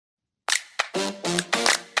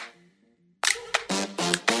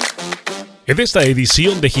En esta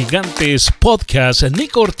edición de Gigantes Podcast,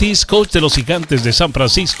 Nick Ortiz, coach de los Gigantes de San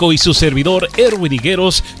Francisco, y su servidor Erwin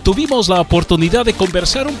Higueros tuvimos la oportunidad de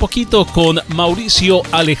conversar un poquito con Mauricio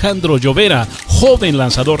Alejandro Llovera, joven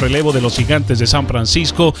lanzador relevo de los Gigantes de San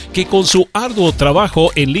Francisco, que con su arduo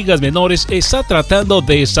trabajo en ligas menores está tratando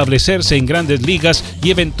de establecerse en grandes ligas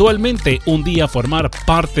y eventualmente un día formar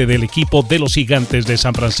parte del equipo de los Gigantes de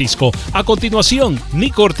San Francisco. A continuación,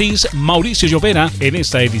 Nick Ortiz, Mauricio Llovera en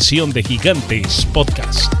esta edición de Gigantes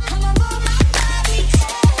Podcast.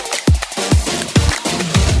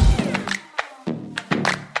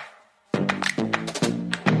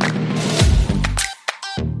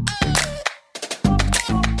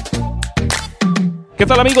 ¿Qué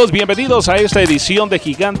tal, amigos? Bienvenidos a esta edición de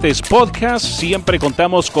Gigantes Podcast. Siempre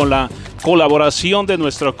contamos con la colaboración de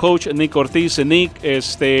nuestro coach Nick Ortiz. Nick,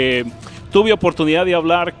 tuve oportunidad de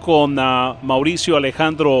hablar con Mauricio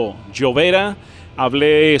Alejandro Llovera.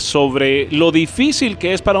 Hablé sobre lo difícil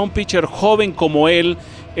que es para un pitcher joven como él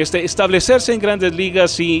establecerse en grandes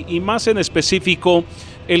ligas y más en específico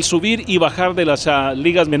el subir y bajar de las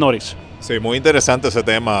ligas menores. Sí, muy interesante ese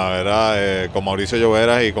tema, ¿verdad? Con Mauricio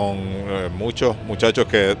Llovera y con muchos muchachos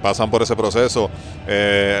que pasan por ese proceso.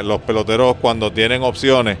 Los peloteros, cuando tienen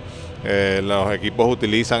opciones, los equipos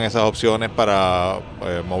utilizan esas opciones para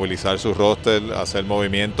movilizar su roster, hacer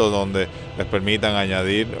movimientos donde les permitan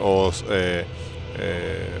añadir o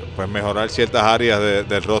pues mejorar ciertas áreas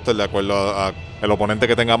del roster de acuerdo a el oponente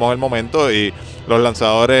que tengamos en el momento, y los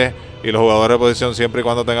lanzadores y los jugadores de posición, siempre y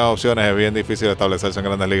cuando tengan opciones, es bien difícil establecerse en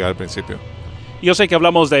grandes ligas al principio. Yo sé que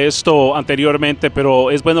hablamos de esto anteriormente,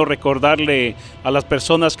 pero es bueno recordarle a las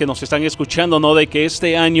personas que nos están escuchando, ¿no?, de que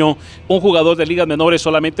este año un jugador de ligas menores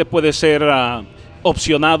solamente puede ser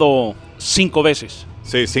opcionado 5 veces.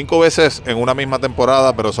 Sí, 5 veces en una misma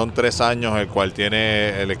temporada, pero son 3 años el cual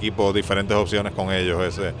tiene el equipo diferentes opciones con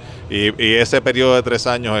ellos. Y ese periodo de 3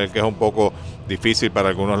 años es el que es un poco difícil para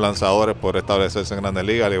algunos lanzadores por establecerse en grandes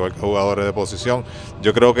ligas, al igual que jugadores de posición.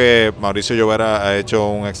 Yo creo que Mauricio Llovera ha hecho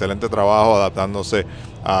un excelente trabajo adaptándose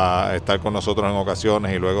a estar con nosotros en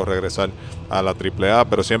ocasiones y luego regresar a la AAA,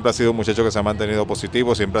 pero siempre ha sido un muchacho que se ha mantenido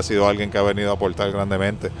positivo, siempre ha sido alguien que ha venido a aportar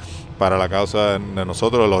grandemente para la causa de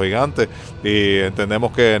nosotros, los Gigantes, y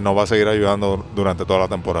entendemos que nos va a seguir ayudando durante toda la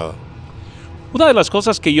temporada. Una de las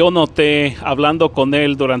cosas que yo noté hablando con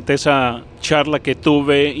él durante esa charla que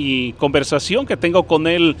tuve y conversación que tengo con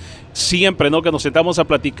él siempre, ¿no?, que nos sentamos a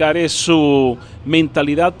platicar, es su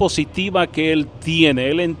mentalidad positiva que él tiene.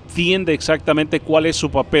 Él entiende exactamente cuál es su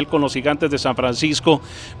papel con los Gigantes de San Francisco,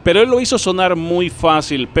 pero él lo hizo sonar muy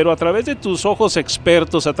fácil. Pero a través de tus ojos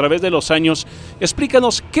expertos, a través de los años,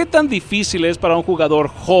 explícanos qué tan difícil es para un jugador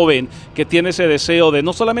joven que tiene ese deseo de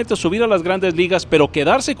no solamente subir a las grandes ligas, pero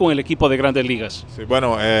quedarse con el equipo de grandes ligas. Sí,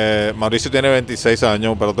 bueno, Mauricio tiene 26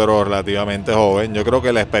 años, un pelotero relativamente joven. Yo creo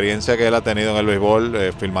que la experiencia que él ha tenido en el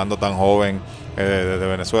béisbol, filmando tan joven, desde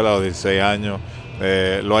Venezuela a los 16 años,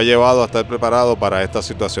 lo ha llevado a estar preparado para estas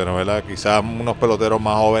situaciones, ¿verdad? Quizás unos peloteros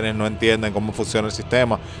más jóvenes no entienden cómo funciona el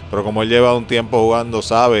sistema, pero como él lleva un tiempo jugando,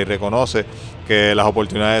 sabe y reconoce que las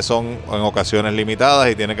oportunidades son en ocasiones limitadas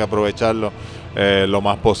y tiene que aprovecharlo lo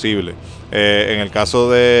más posible. En el caso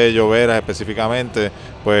de Llovera específicamente,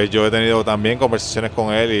 pues yo he tenido también conversaciones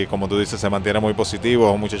con él y, como tú dices, se mantiene muy positivo.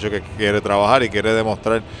 Es un muchacho que quiere trabajar y quiere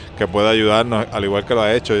demostrar que puede ayudarnos, al igual que lo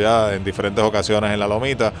ha hecho ya en diferentes ocasiones en la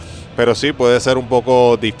lomita, pero sí puede ser un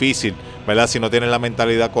poco difícil, ¿verdad?, si no tienen la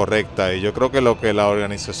mentalidad correcta. Y yo creo que lo que la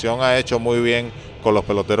organización ha hecho muy bien con los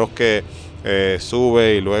peloteros que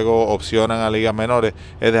sube y luego opcionan a ligas menores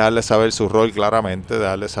es dejarles saber su rol claramente,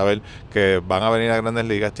 dejarles saber que van a venir a grandes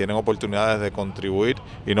ligas, tienen oportunidades de contribuir,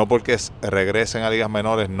 y no porque regresen a ligas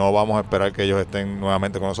menores no vamos a esperar que ellos estén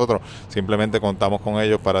nuevamente con nosotros, simplemente contamos con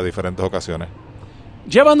ellos para diferentes ocasiones.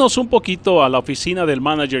 Llévanos un poquito a la oficina del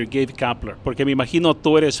manager Gabe Kapler, porque me imagino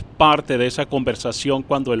tú eres parte de esa conversación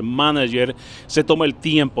cuando el manager se toma el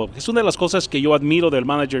tiempo. Es una de las cosas que yo admiro del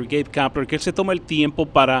manager Gabe Kapler, que él se toma el tiempo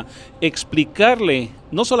para explicarle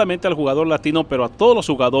no solamente al jugador latino, pero a todos los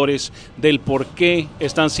jugadores del por qué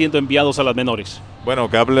están siendo enviados a las menores. Bueno,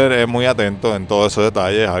 Kapler es muy atento en todos esos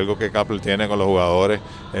detalles. Algo que Kapler tiene con los jugadores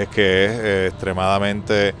es que es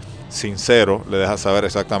extremadamente sincero, le deja saber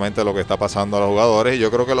exactamente lo que está pasando a los jugadores, y yo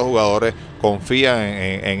creo que los jugadores confían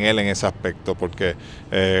en él en ese aspecto, porque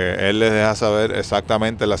él les deja saber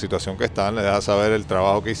exactamente la situación que están, les deja saber el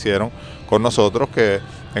trabajo que hicieron con nosotros, que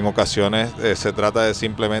en ocasiones se trata de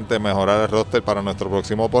simplemente mejorar el roster para nuestro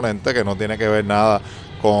próximo oponente, que no tiene que ver nada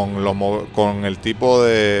con el tipo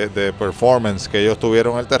de performance que ellos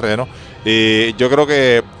tuvieron en el terreno. Y yo creo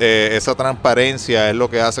que esa transparencia es lo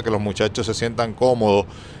que hace que los muchachos se sientan cómodos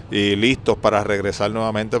y listos para regresar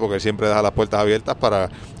nuevamente, porque él siempre deja las puertas abiertas para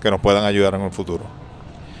que nos puedan ayudar en el futuro.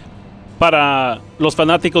 Para los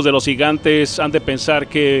fanáticos de los Gigantes han de pensar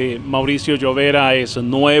que Mauricio Llovera es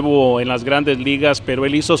nuevo en las grandes ligas, pero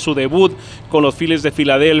él hizo su debut con los Phillies de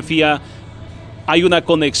Filadelfia. Hay una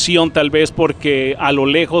conexión tal vez porque a lo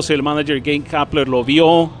lejos el manager Gabe Kapler lo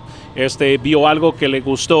vio, vio algo que le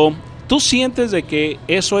gustó. ¿Tú sientes de que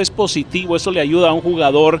eso es positivo, eso le ayuda a un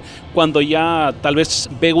jugador cuando ya tal vez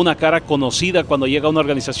ve una cara conocida, cuando llega a una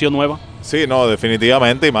organización nueva? Sí, no,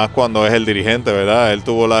 definitivamente, y más cuando es el dirigente, ¿verdad? Él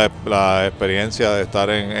tuvo la experiencia de estar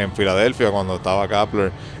en Filadelfia cuando estaba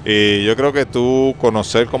Kapler, y yo creo que tú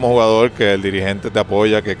conocer como jugador que el dirigente te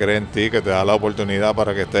apoya, que cree en ti, que te da la oportunidad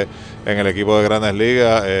para que estés en el equipo de Grandes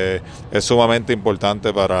Ligas, es sumamente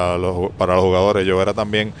importante para los jugadores. Llovera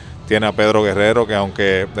también tiene a Pedro Guerrero, que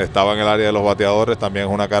aunque estaba en el área de los bateadores, también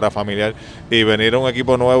es una cara familiar, y venir a un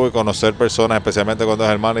equipo nuevo y conocer personas, especialmente cuando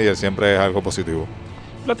es el manager, siempre es algo positivo.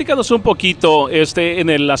 Platícanos un poquito en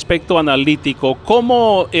el aspecto analítico,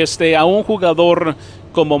 cómo a un jugador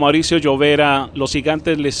como Mauricio Llovera, los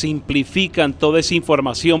Gigantes le simplifican toda esa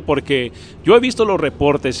información, porque yo he visto los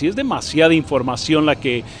reportes y es demasiada información la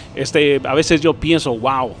que a veces yo pienso,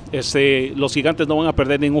 wow, los Gigantes no van a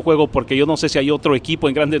perder ningún juego, porque yo no sé si hay otro equipo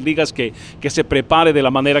en Grandes Ligas que se prepare de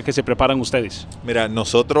la manera que se preparan ustedes. Mira,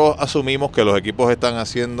 nosotros asumimos que los equipos están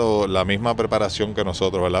haciendo la misma preparación que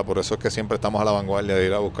nosotros, ¿verdad? Por eso es que siempre estamos a la vanguardia de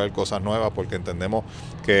ir a buscar cosas nuevas, porque entendemos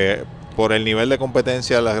que por el nivel de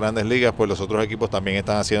competencia de las Grandes Ligas, pues los otros equipos también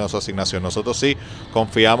están haciendo su asignación. Nosotros sí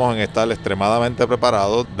confiamos en estar extremadamente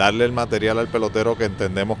preparados, darle el material al pelotero que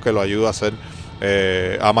entendemos que lo ayuda a hacer,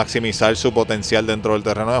 a maximizar su potencial dentro del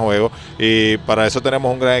terreno de juego, y para eso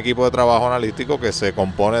tenemos un gran equipo de trabajo analítico que se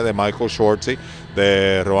compone de Michael Schwartzy,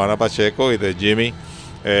 de Roana Pacheco y de Jimmy,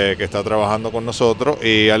 que está trabajando con nosotros,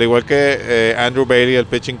 y al igual que Andrew Bailey, el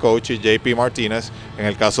pitching coach, y JP Martínez, en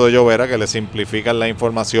el caso de Llovera, que le simplifican la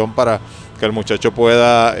información para que el muchacho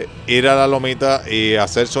pueda ir a la lomita y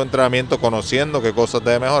hacer su entrenamiento conociendo qué cosas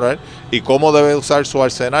debe mejorar y cómo debe usar su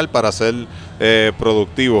arsenal para ser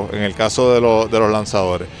productivo en el caso de los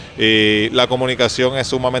lanzadores. Y la comunicación es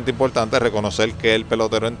sumamente importante, reconocer que el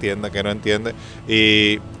pelotero entiende, que no entiende,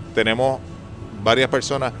 y tenemos varias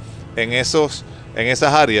personas en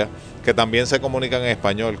esas áreas que también se comunican en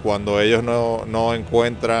español. Cuando ellos no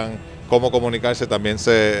encuentran cómo comunicarse, también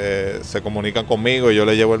se comunican conmigo y yo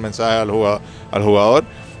le llevo el mensaje al jugador.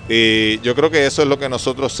 Y yo creo que eso es lo que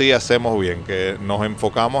nosotros sí hacemos bien, que nos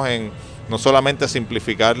enfocamos en no solamente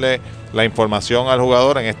simplificarle la información al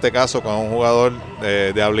jugador, en este caso con un jugador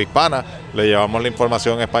de habla hispana, le llevamos la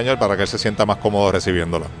información en español para que él se sienta más cómodo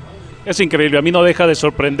recibiéndola. Es increíble, a mí no deja de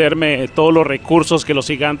sorprenderme todos los recursos que los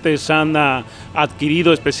Gigantes han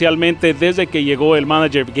adquirido, especialmente desde que llegó el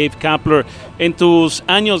manager Gabe Kapler. En tus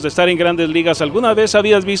años de estar en Grandes Ligas, ¿alguna vez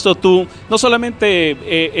habías visto tú no solamente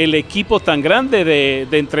el equipo tan grande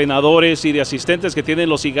de entrenadores y de asistentes que tienen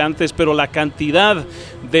los Gigantes, pero la cantidad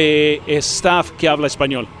de staff que habla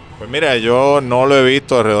español? Pues mira, yo no lo he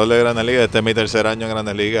visto alrededor de Grandes Ligas. Este es mi tercer año en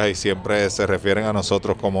Grandes Ligas y siempre se refieren a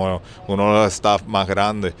nosotros como uno de los staff más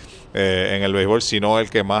grandes en el béisbol, sino el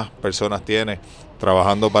que más personas tiene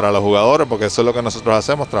trabajando para los jugadores, porque eso es lo que nosotros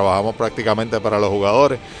hacemos, trabajamos prácticamente para los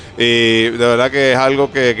jugadores. Y de verdad que es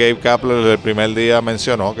algo que Gabe Kapler desde el primer día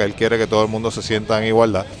mencionó, que él quiere que todo el mundo se sienta en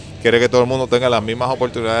igualdad, quiere que todo el mundo tenga las mismas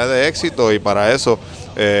oportunidades de éxito, y para eso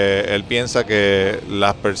él piensa que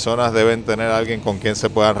las personas deben tener a alguien con quien se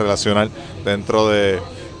puedan relacionar dentro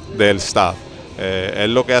del staff.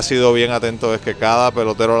 Él lo que ha sido bien atento es que cada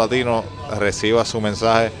pelotero latino reciba su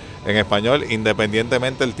mensaje en español,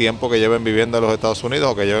 independientemente del tiempo que lleven viviendo en los Estados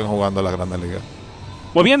Unidos o que lleven jugando en las Grandes Ligas.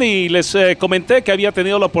 Muy bien, y les comenté que había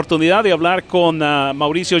tenido la oportunidad de hablar con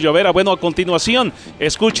Mauricio Llovera. Bueno, a continuación,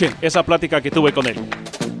 escuchen esa plática que tuve con él.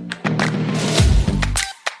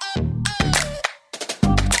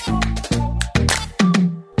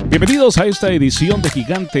 Bienvenidos a esta edición de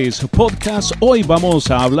Gigantes Podcast. Hoy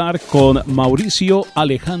vamos a hablar con Mauricio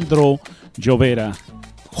Alejandro Llovera,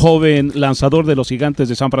 joven lanzador de los Gigantes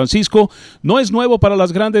de San Francisco. No es nuevo para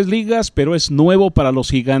las Grandes Ligas, pero es nuevo para los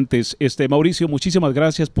Gigantes. Mauricio, muchísimas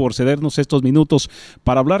gracias por cedernos estos minutos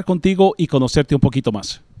para hablar contigo y conocerte un poquito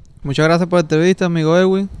más. Muchas gracias por la entrevista, amigo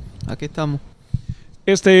Edwin. Aquí estamos.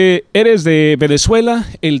 Eres de Venezuela,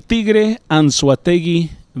 el Tigre,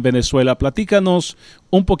 Anzoátegui, Venezuela. Platícanos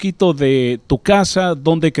un poquito de tu casa,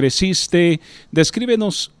 dónde creciste.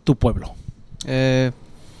 Descríbenos tu pueblo.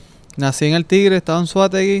 Nací en el Tigre, estaba en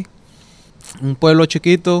Anzoátegui. un pueblo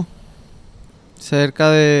chiquito, cerca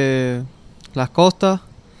de las costas.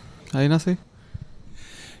 Ahí nací.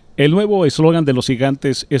 El nuevo eslogan de los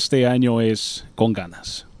Gigantes este año es "con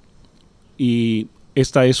ganas". Y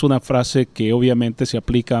esta es una frase que obviamente se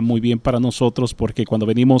aplica muy bien para nosotros porque cuando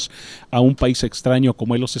venimos a un país extraño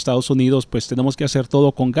como es los Estados Unidos, pues tenemos que hacer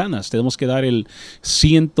todo con ganas, tenemos que dar el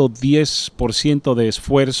 110% de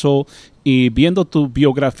esfuerzo. Y viendo tu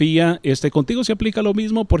biografía, contigo se aplica lo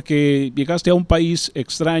mismo porque llegaste a un país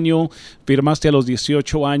extraño, firmaste a los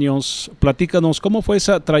 18 años. Platícanos, ¿cómo fue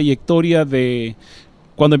esa trayectoria de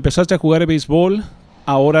cuando empezaste a jugar béisbol,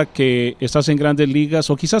 ahora que estás en Grandes Ligas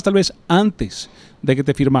o quizás tal vez antes de que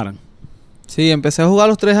te firmaran? Sí, empecé a jugar a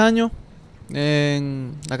los 3 años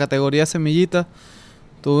en la categoría semillita.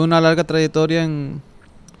 Tuve una larga trayectoria en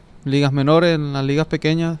ligas menores, en las ligas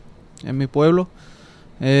pequeñas, en mi pueblo.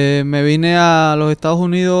 Me vine a los Estados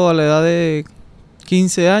Unidos a la edad de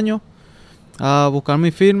 15 años a buscar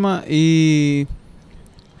mi firma y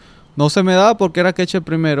no se me daba porque era catcher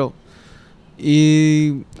primero.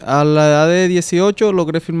 Y a la edad de 18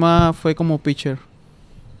 logré firmar, fue como pitcher.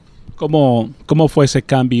 ¿Cómo fue ese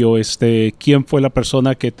cambio? ¿Quién fue la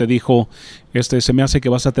persona que te dijo, se me hace que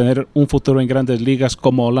vas a tener un futuro en Grandes Ligas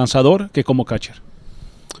como lanzador que como catcher?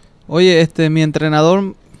 Oye, mi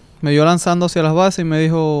entrenador me vio lanzando hacia las bases y me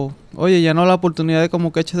dijo, oye, ya no la oportunidad de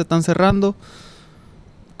como catcher se están cerrando.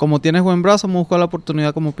 Como tienes buen brazo, me busco la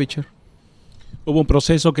oportunidad como pitcher. ¿Hubo un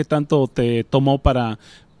proceso que tanto te tomó para,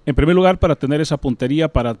 en primer lugar, para tener esa puntería,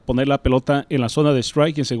 para poner la pelota en la zona de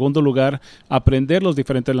strike y en segundo lugar, aprender los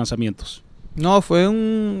diferentes lanzamientos? No, fue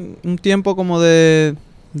un tiempo como de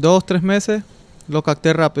 2-3 meses, lo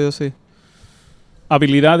capté rápido, sí.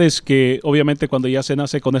 Habilidades que obviamente cuando ya se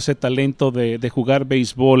nace con ese talento de jugar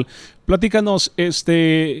béisbol. Platícanos,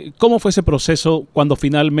 ¿cómo fue ese proceso cuando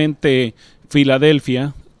finalmente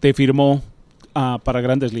Filadelfia te firmó para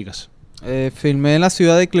Grandes Ligas? Firmé en la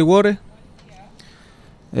ciudad de Clearwater.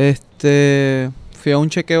 Fui a un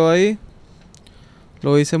chequeo ahí.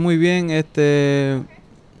 Lo hice muy bien.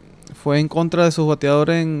 Fue en contra de sus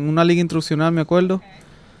bateadores en una liga instruccional, me acuerdo,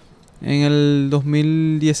 en el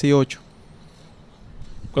 2018.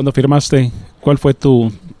 Cuando firmaste, ¿cuál fue tu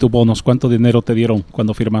bonus? ¿Cuánto dinero te dieron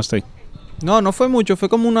cuando firmaste? No fue mucho, fue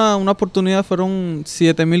como una oportunidad, fueron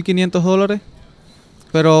 $7,500,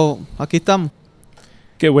 pero aquí estamos.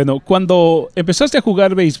 Qué bueno. Cuando empezaste a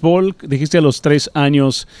jugar béisbol, dijiste a los 3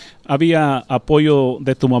 años, ¿había apoyo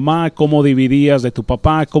de tu mamá? ¿Cómo dividías de tu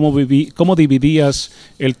papá? ¿Cómo dividías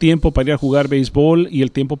el tiempo para ir a jugar béisbol y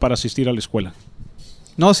el tiempo para asistir a la escuela?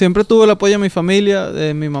 No, siempre tuve el apoyo de mi familia,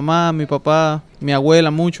 de mi mamá, mi papá, mi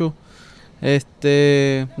abuela, mucho.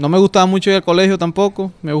 No me gustaba mucho ir al colegio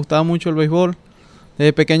tampoco, me gustaba mucho el béisbol.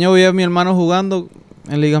 Desde pequeño veía a mi hermano jugando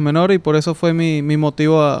en ligas menores y por eso fue mi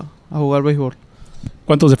motivo a jugar béisbol.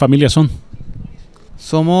 ¿Cuántos de familia son?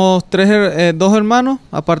 Somos 2 hermanos,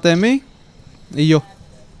 aparte de mí, y yo.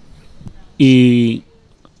 ¿Y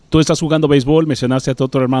tú estás jugando béisbol? Mencionaste a tu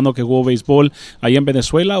otro hermano que jugó béisbol allá en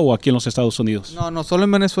Venezuela o aquí en los Estados Unidos. No, solo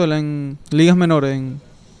en Venezuela, en ligas menores, en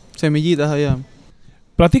semillitas allá.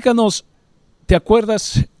 Platícanos, ¿te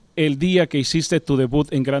acuerdas el día que hiciste tu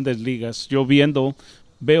debut en Grandes Ligas? Yo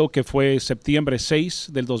veo que fue septiembre 6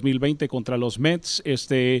 del 2020 contra los Mets.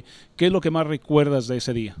 ¿Qué es lo que más recuerdas de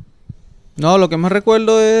ese día? No, lo que más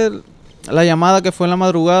recuerdo es la llamada que fue en la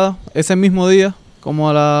madrugada, ese mismo día, como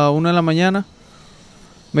a la 1 de la mañana.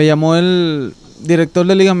 Me llamó el director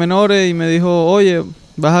de ligas menores y me dijo, oye,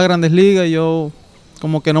 vas a Grandes Ligas, y yo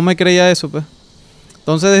como que no me creía eso, pues.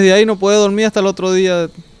 Entonces desde ahí no pude dormir hasta el otro día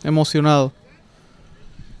emocionado.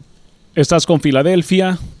 Estás con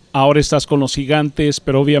Filadelfia, ahora estás con los Gigantes,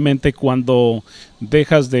 pero obviamente cuando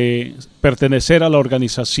dejas de pertenecer a la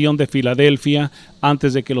organización de Filadelfia,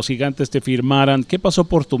 antes de que los Gigantes te firmaran, ¿qué pasó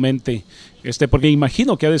por tu mente? Porque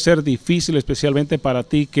imagino que ha de ser difícil, especialmente para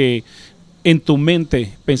ti, que en tu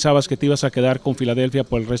mente pensabas que te ibas a quedar con Filadelfia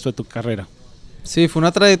por el resto de tu carrera. Sí, fue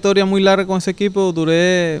una trayectoria muy larga con ese equipo,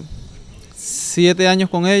 duré 7 años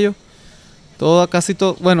con ellos, toda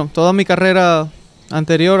mi carrera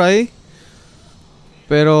anterior ahí,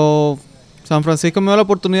 pero San Francisco me dio la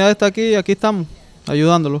oportunidad de estar aquí y aquí estamos,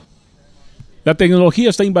 ayudándolos. La tecnología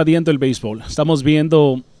está invadiendo el béisbol, estamos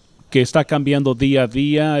viendo que está cambiando día a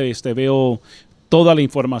día, veo toda la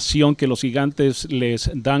información que los Gigantes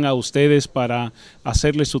les dan a ustedes para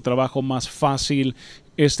hacerles su trabajo más fácil.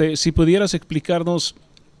 Si pudieras explicarnos,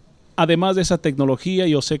 además de esa tecnología,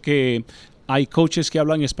 yo sé que hay coaches que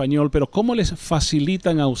hablan español, pero ¿cómo les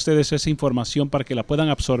facilitan a ustedes esa información para que la puedan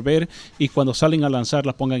absorber y cuando salen a lanzar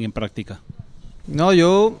la pongan en práctica? No,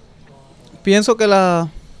 yo pienso que la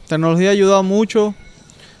tecnología ha ayudado mucho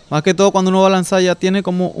Más que todo cuando uno va a lanzar ya tiene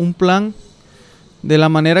como un plan de la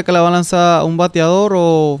manera que la va a lanzar un bateador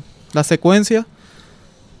o la secuencia.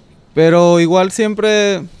 Pero igual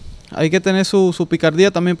siempre hay que tener su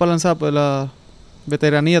picardía también para lanzar, pues la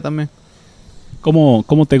veteranía también.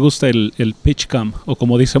 ¿Cómo te gusta el pitch cam? O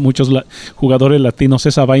como dicen muchos jugadores latinos,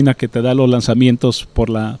 esa vaina que te da los lanzamientos por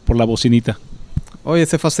la bocinita. Oye,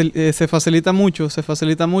 se facilita mucho.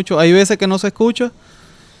 Hay veces que no se escucha,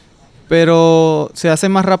 pero se hace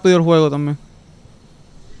más rápido el juego también.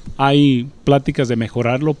 Hay pláticas de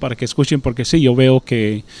mejorarlo para que escuchen, porque sí, yo veo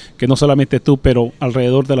que no solamente tú, pero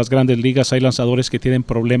alrededor de las grandes ligas hay lanzadores que tienen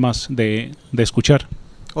problemas de escuchar.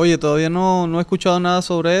 Oye, todavía no he escuchado nada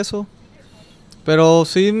sobre eso, pero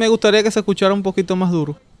sí me gustaría que se escuchara un poquito más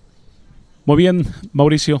duro. Muy bien,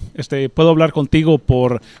 Mauricio, puedo hablar contigo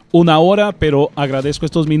por 1 hora, pero agradezco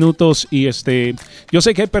estos minutos y yo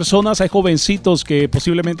sé que hay personas, hay jovencitos que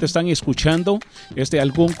posiblemente están escuchando,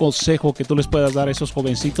 algún consejo que tú les puedas dar a esos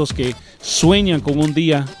jovencitos que sueñan con un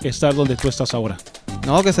día estar donde tú estás ahora.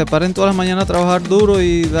 No, que se paren todas las mañanas a trabajar duro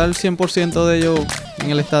y dar el 100% de ellos en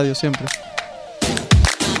el estadio siempre.